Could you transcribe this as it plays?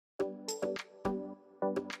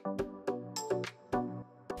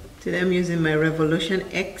Today I'm using my Revolution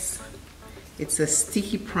X. It's a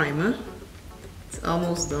sticky primer. It's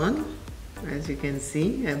almost done. As you can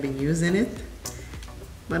see, I've been using it,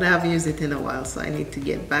 but I haven't used it in a while, so I need to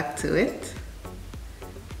get back to it.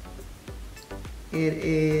 It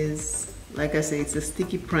is, like I say, it's a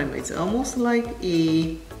sticky primer. It's almost like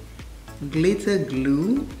a glitter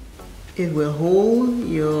glue. It will hold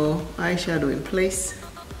your eyeshadow in place.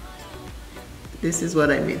 This is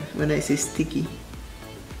what I mean when I say sticky.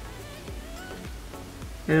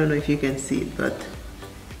 I don't know if you can see it, but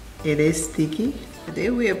it is sticky.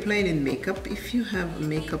 Today we are playing in makeup. If you have a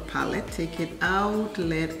makeup palette, take it out.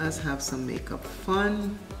 Let us have some makeup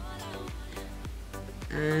fun.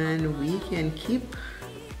 And we can keep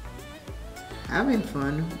having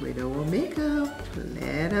fun with our makeup.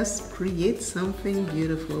 Let us create something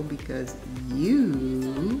beautiful because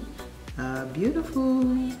you are beautiful.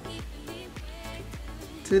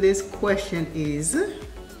 Today's question is,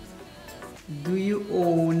 do you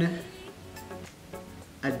own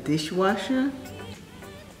a dishwasher?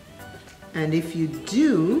 And if you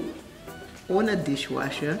do own a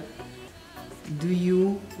dishwasher, do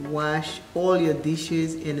you wash all your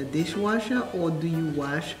dishes in a dishwasher or do you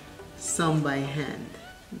wash some by hand?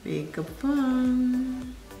 Makeup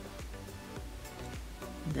fun.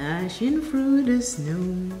 Dashing through the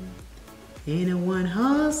snow in a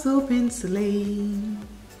one-horse open sleigh.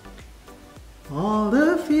 All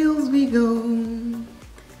the fields we go,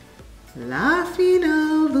 laughing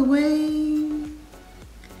all the way.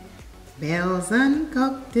 Bells and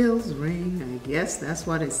cocktails ring. I guess that's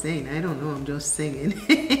what it's saying. I don't know, I'm just singing.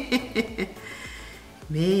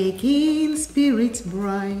 Making spirits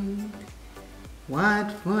bright. What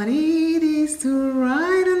fun it is to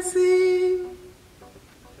ride and sing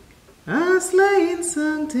a sleighing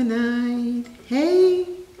song tonight. Hey,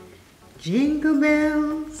 jingle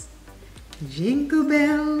bells, jingle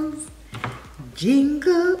bells,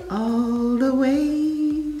 jingle all the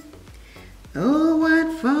way. Oh,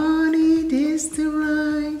 what fun it is to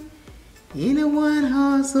ride in a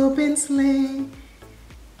one-horse open sleigh.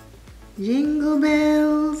 Jingle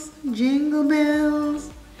bells, jingle bells,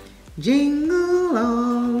 jingle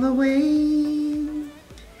all the way.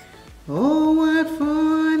 Oh, what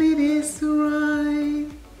fun it is to ride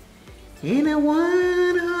in a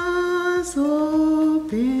one-horse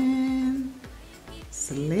open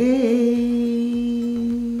sleigh.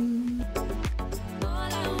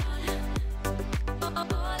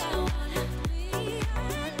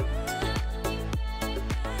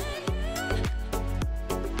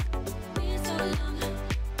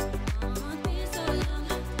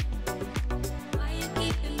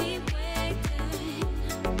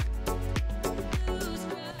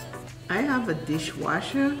 I have a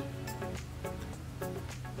dishwasher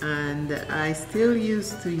and I still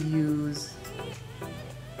used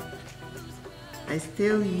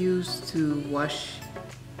to wash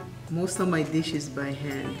most of my dishes by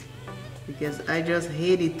hand because I just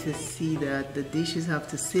hated to see that the dishes have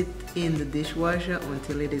to sit in the dishwasher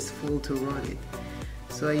until it is full to run it.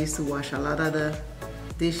 So I used to wash a lot of the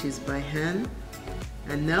dishes by hand,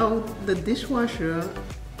 and now the dishwasher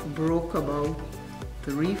broke about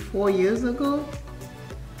 3-4 years ago.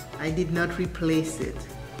 I did not replace it.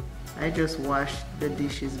 I just washed the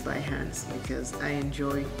dishes by hands because I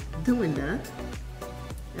enjoy doing that,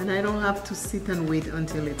 and I don't have to sit and wait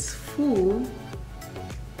until it's full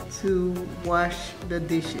to wash the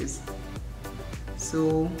dishes.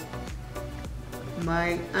 So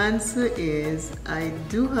my answer is I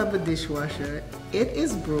do have a dishwasher. It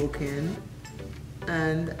is broken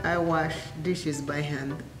and I wash dishes by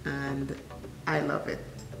hand and I love it.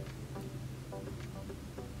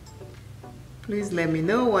 Please let me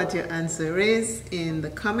know what your answer is in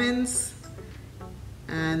the comments.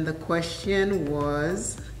 And the question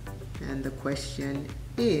was, and the question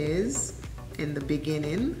is, in the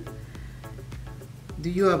beginning, do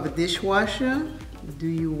you have a dishwasher? Do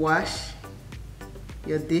you wash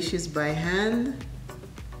your dishes by hand?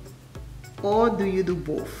 Or do you do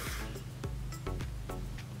both?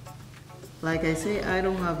 Like I say, I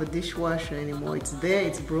don't have a dishwasher anymore. It's there,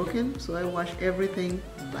 it's broken, so I wash everything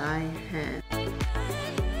by hand.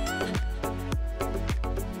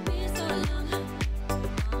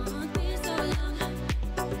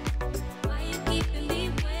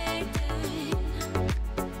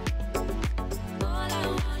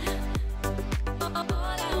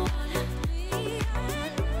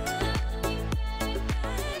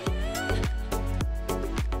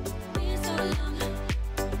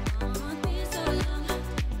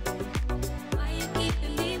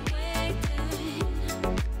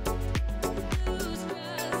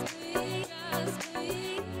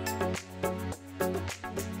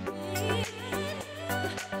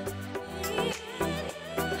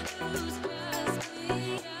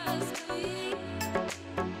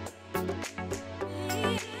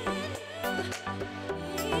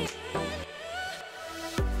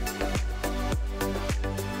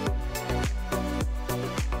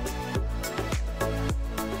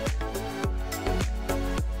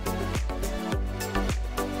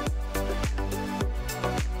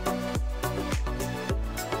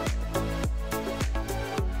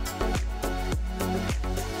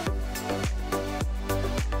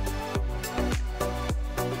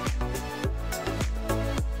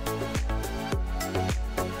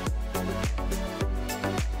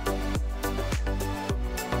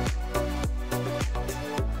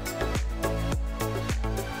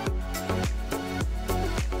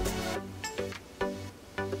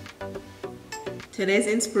 Today's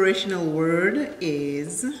inspirational word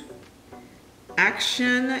is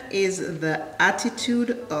action is the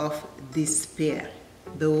attitude of despair.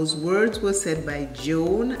 Those words were said by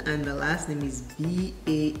Joan and the last name is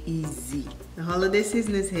B-A-E-Z. The holiday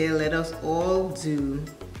season is here. Let us all do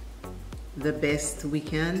the best we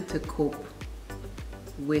can to cope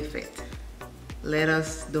with it. Let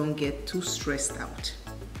us don't get too stressed out.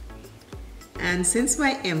 And since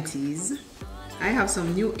my empties, I have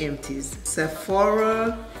some new empties.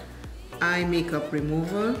 Sephora eye makeup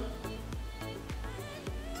remover.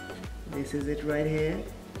 This is it right here.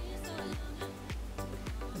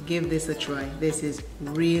 Give this a try. This is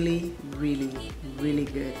really, really, really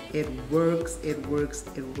good. It works, it works,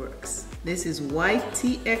 it works. This is White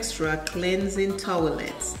Tea Extra Cleansing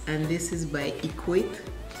Towelettes, and this is by Equate,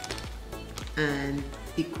 and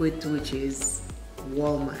Equate, which is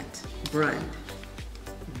Walmart brand.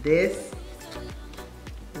 This,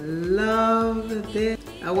 love this.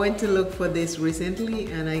 I went to look for this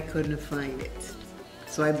recently and I couldn't find it,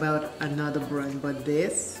 so I bought another brand. But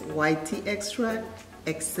this White Tea Extract,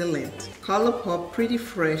 excellent. ColourPop Pretty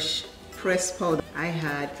Fresh pressed powder. I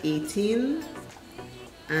had 18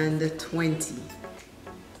 and 20.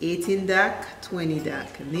 18 dark, 20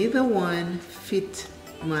 dark. Neither one fit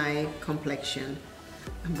my complexion,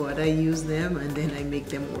 but I use them and then I make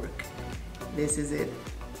them work. This is it.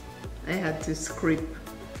 I had to scrape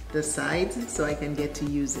the sides so I can get to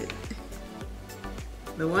use it.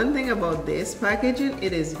 The one thing about this packaging,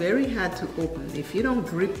 it is very hard to open. If you don't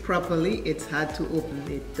grip properly, it's hard to open.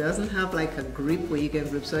 It doesn't have like a grip where you can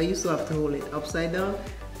grip, so I used to have to hold it upside down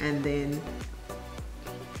and then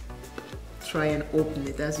try and open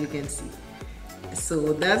it, as you can see.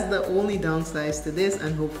 So that's the only downside to this,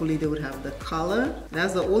 and hopefully they would have the color.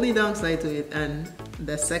 That's the only downside to it. And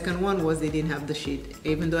the second one was they didn't have the shade.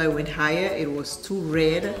 Even though I went higher, it was too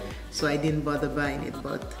red, so I didn't bother buying it.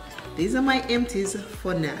 But these are my empties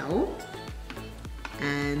for now,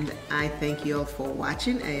 and I thank you all for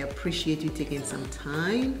watching. I appreciate you taking some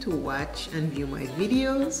time to watch and view my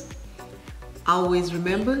videos. Always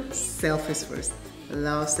remember, self is first.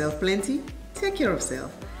 Love self plenty, take care of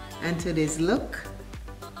self. And today's look,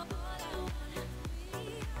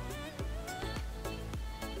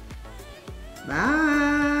 bye.